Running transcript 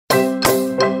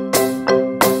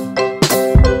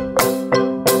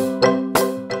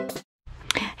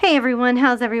everyone.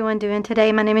 How's everyone doing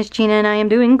today? My name is Gina and I am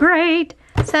doing great.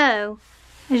 So,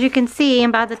 as you can see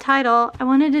and by the title, I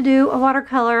wanted to do a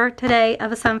watercolor today of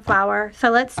a sunflower. So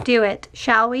let's do it,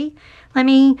 shall we? Let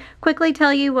me quickly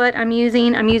tell you what I'm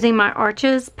using. I'm using my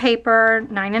Arches paper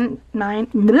 9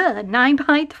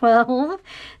 by 12,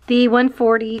 the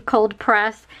 140 cold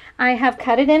press. I have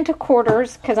cut it into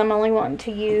quarters because I'm only wanting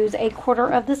to use a quarter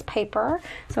of this paper.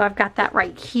 So I've got that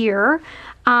right here.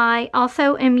 I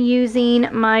also am using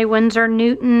my Winsor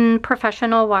Newton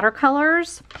professional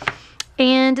watercolors.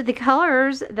 And the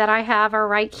colors that I have are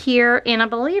right here, and I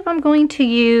believe I'm going to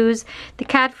use the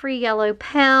Cadfree Yellow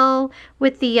Pale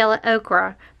with the Yellow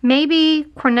Ochre. Maybe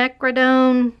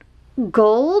Quinacridone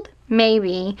Gold,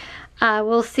 maybe.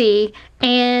 We'll see.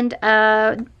 And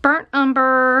Burnt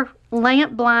Umber,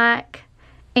 Lamp Black,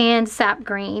 and Sap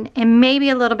Green, and maybe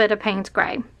a little bit of Payne's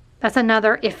Gray. That's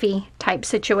another iffy type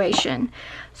situation.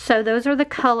 So those are the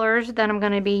colors that I'm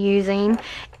going to be using.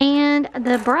 And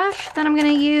the brush that I'm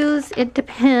going to use, it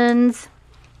depends.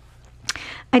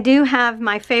 I do have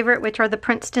my favorite, which are the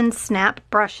Princeton Snap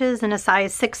brushes in a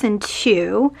size 6 and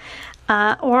 2.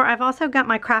 Or I've also got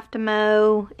my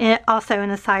Craftimo also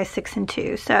in a size 6 and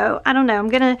 2. So I don't know. I'm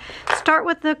going to start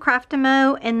with the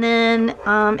Craftimo, and then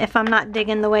if I'm not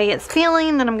digging the way it's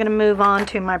feeling, then I'm going to move on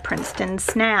to my Princeton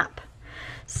Snap.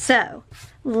 So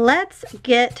let's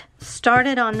get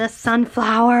started on this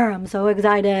sunflower. I'm so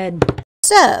excited.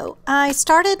 So I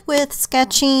started with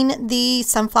sketching the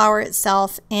sunflower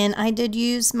itself, and I did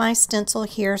use my stencil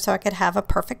here so I could have a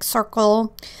perfect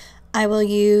circle. I will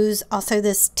use also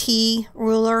this T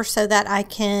ruler so that I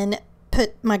can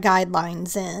put my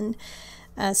guidelines in,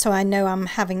 so I know I'm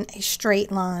having a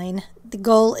straight line. The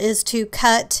goal is to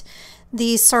cut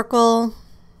the circle,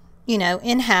 you know,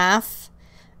 in half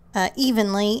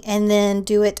evenly, and then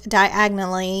do it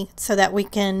diagonally so that we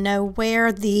can know where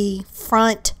the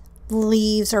front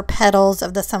leaves or petals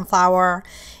of the sunflower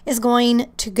is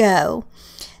going to go.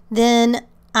 Then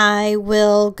I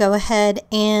will go ahead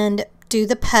and do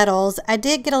the petals. I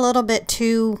did get a little bit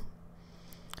too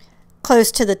close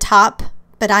to the top,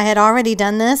 but I had already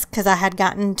done this because I had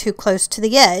gotten too close to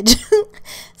the edge.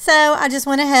 So I just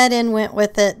went ahead and went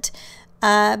with it.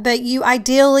 But you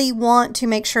ideally want to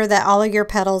make sure that all of your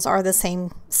petals are the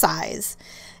same size.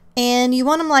 And you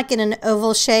want them like in an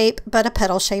oval shape, but a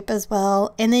petal shape as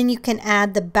well. And then you can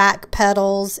add the back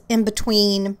petals in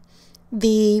between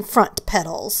the front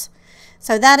petals.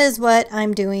 So that is what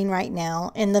I'm doing right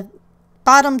now. And the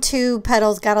bottom two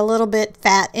petals got a little bit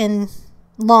fat and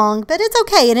long, but it's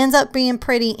okay. It ends up being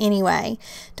pretty anyway.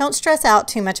 Don't stress out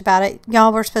too much about it.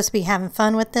 Y'all, we're supposed to be having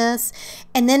fun with this.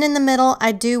 And then in the middle,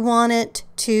 I do want it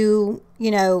to,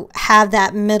 you know, have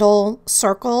that middle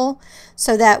circle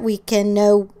so that we can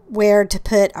know where to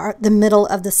put the middle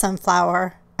of the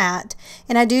sunflower at.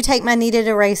 And I do take my kneaded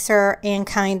eraser and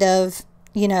kind of,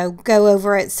 you know, go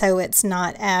over it so it's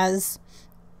not as,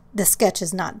 the sketch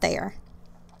is not there.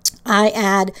 I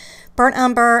add burnt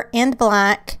umber and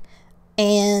black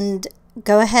and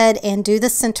go ahead and do the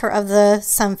center of the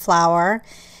sunflower,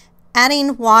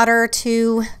 adding water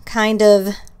to kind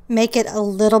of make it a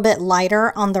little bit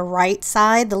lighter on the right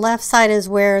side. The left side is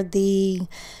where the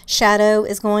shadow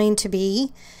is going to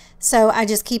be. So I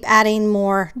just keep adding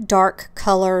more dark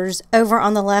colors over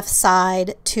on the left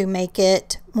side to make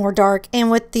it more dark. And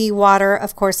with the water,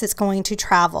 of course, it's going to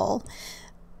travel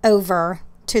over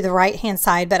to the right hand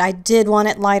side, but I did want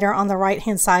it lighter on the right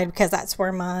hand side because that's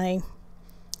where my,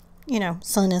 you know,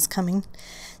 sun is coming.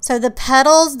 So the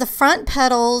petals, the front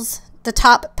petals, the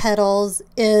top petals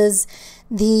is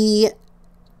the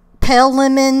pale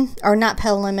lemon, or not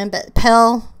pale lemon, but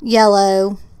pale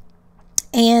yellow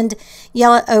and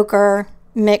yellow ochre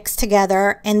mixed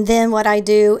together. And then what I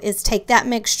do is take that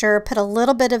mixture, put a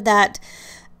little bit of that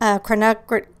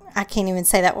I can't even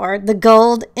say that word, the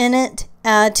gold in it,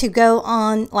 to go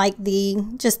on like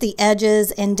just the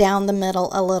edges and down the middle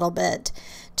a little bit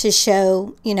to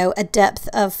show, you know, a depth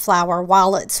of flower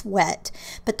while it's wet.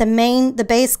 But the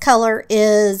base color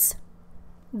is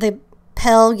the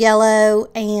pale yellow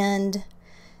and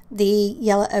the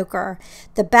yellow ochre.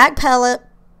 The back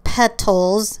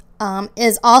petals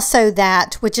is also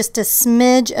that with just a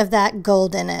smidge of that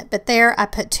gold in it. But there I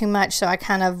put too much, so I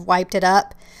kind of wiped it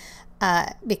up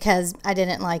because I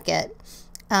didn't like it.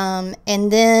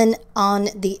 And then on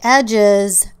the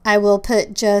edges, I will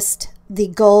put just the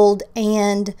gold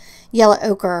and yellow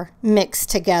ochre mixed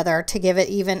together to give it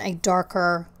even a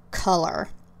darker color.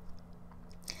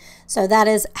 So that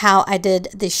is how I did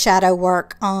the shadow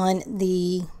work on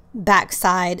the back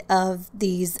side of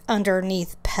these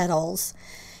underneath petals.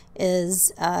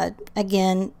 Is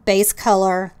again base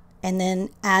color and then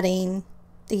adding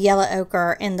the yellow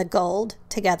ochre and the gold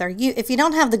together. If you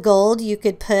don't have the gold, you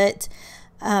could put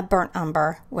burnt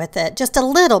umber with it, just a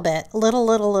little bit,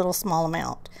 little small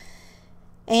amount.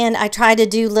 And I tried to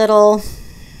do little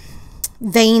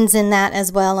veins in that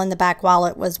as well in the back while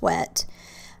it was wet.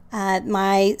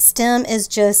 My stem is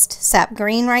just sap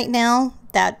green right now.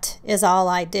 That is all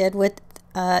I did with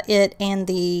it and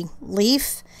the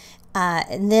leaf.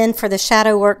 And then for the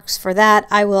shadow works for that,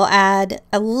 I will add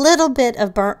a little bit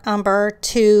of burnt umber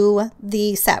to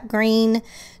the sap green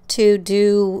to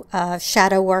do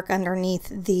shadow work underneath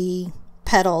the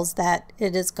petals that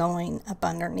it is going up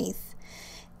underneath.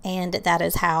 And that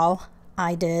is how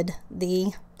I did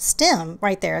the stem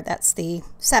right there. That's the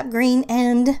sap green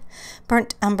and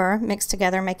burnt umber mixed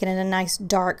together, making it a nice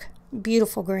dark,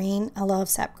 beautiful green. I love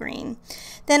sap green.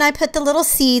 Then I put the little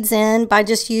seeds in by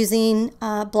just using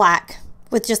black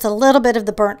with just a little bit of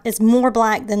the burnt. It's more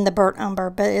black than the burnt umber,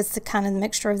 but it's the kind of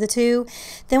mixture of the two.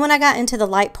 Then when I got into the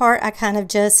light part, I kind of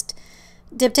just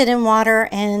dipped it in water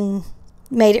and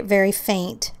made it very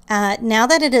faint. Now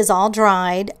that it is all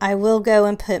dried, I will go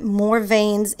and put more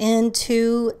veins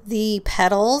into the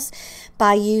petals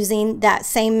by using that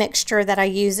same mixture that I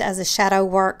used as a shadow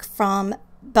work from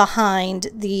behind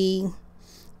the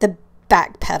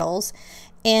back petals.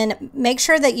 And make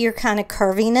sure that you're kind of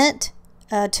curving it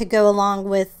to go along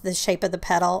with the shape of the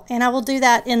petal. And I will do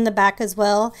that in the back as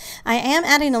well. I am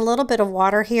adding a little bit of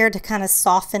water here to kind of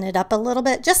soften it up a little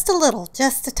bit, just a little,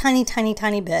 just a tiny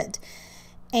bit.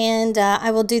 And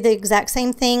I will do the exact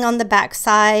same thing on the back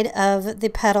side of the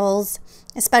petals,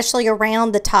 especially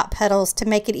around the top petals, to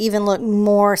make it even look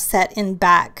more set in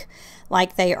back,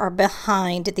 like they are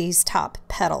behind these top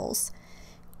petals.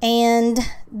 And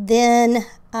then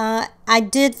I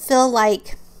did feel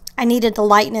like I needed to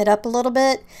lighten it up a little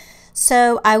bit,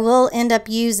 so I will end up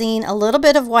using a little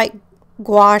bit of white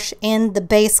gouache in the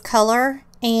base color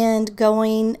and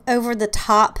going over the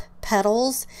top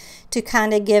petals to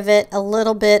kind of give it a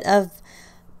little bit of,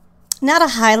 not a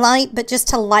highlight, but just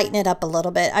to lighten it up a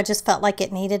little bit. I just felt like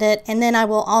it needed it. And then I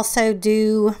will also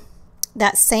do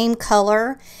that same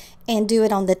color and do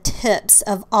it on the tips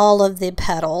of all of the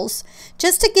petals,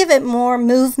 just to give it more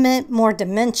movement, more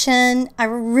dimension. I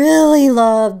really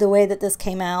love the way that this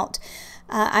came out.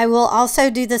 I will also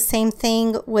do the same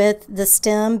thing with the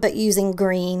stem, but using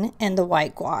green and the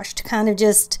white gouache to kind of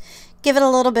just give it a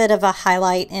little bit of a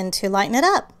highlight and to lighten it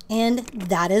up. And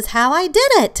that is how I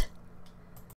did it.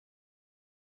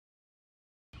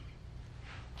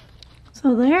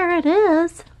 So there it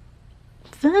is,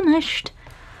 finished.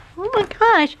 Oh my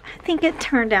gosh, I think it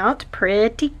turned out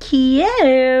pretty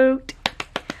cute.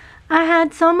 I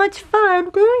had so much fun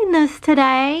doing this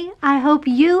today. I hope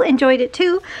you enjoyed it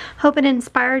too. Hope it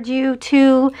inspired you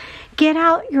to get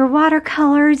out your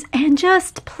watercolors and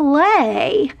just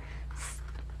play.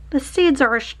 The seeds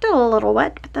are still a little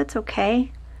wet, but that's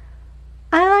okay.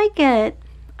 I like it.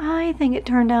 I think it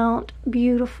turned out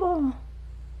beautiful.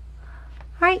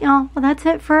 Alright y'all, well that's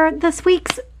it for this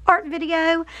week's art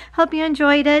video. Hope you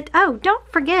enjoyed it. Oh, don't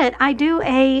forget, I do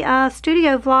a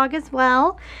studio vlog as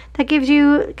well that gives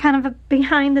you kind of a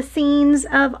behind the scenes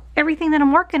of everything that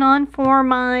I'm working on for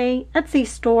my Etsy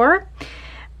store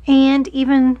and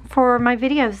even for my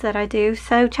videos that I do.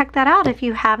 So check that out if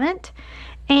you haven't.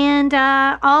 And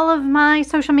all of my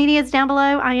social media is down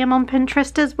below. I am on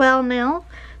Pinterest as well now.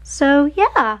 So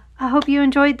yeah, I hope you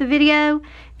enjoyed the video.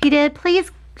 If you did,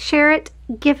 please share it,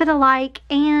 give it a like,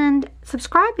 and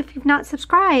subscribe if you've not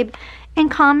subscribed, and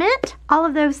comment. All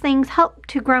of those things help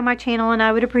to grow my channel, and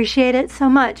I would appreciate it so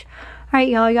much. All right,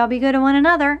 y'all be good to one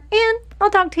another, and I'll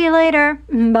talk to you later.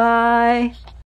 Bye.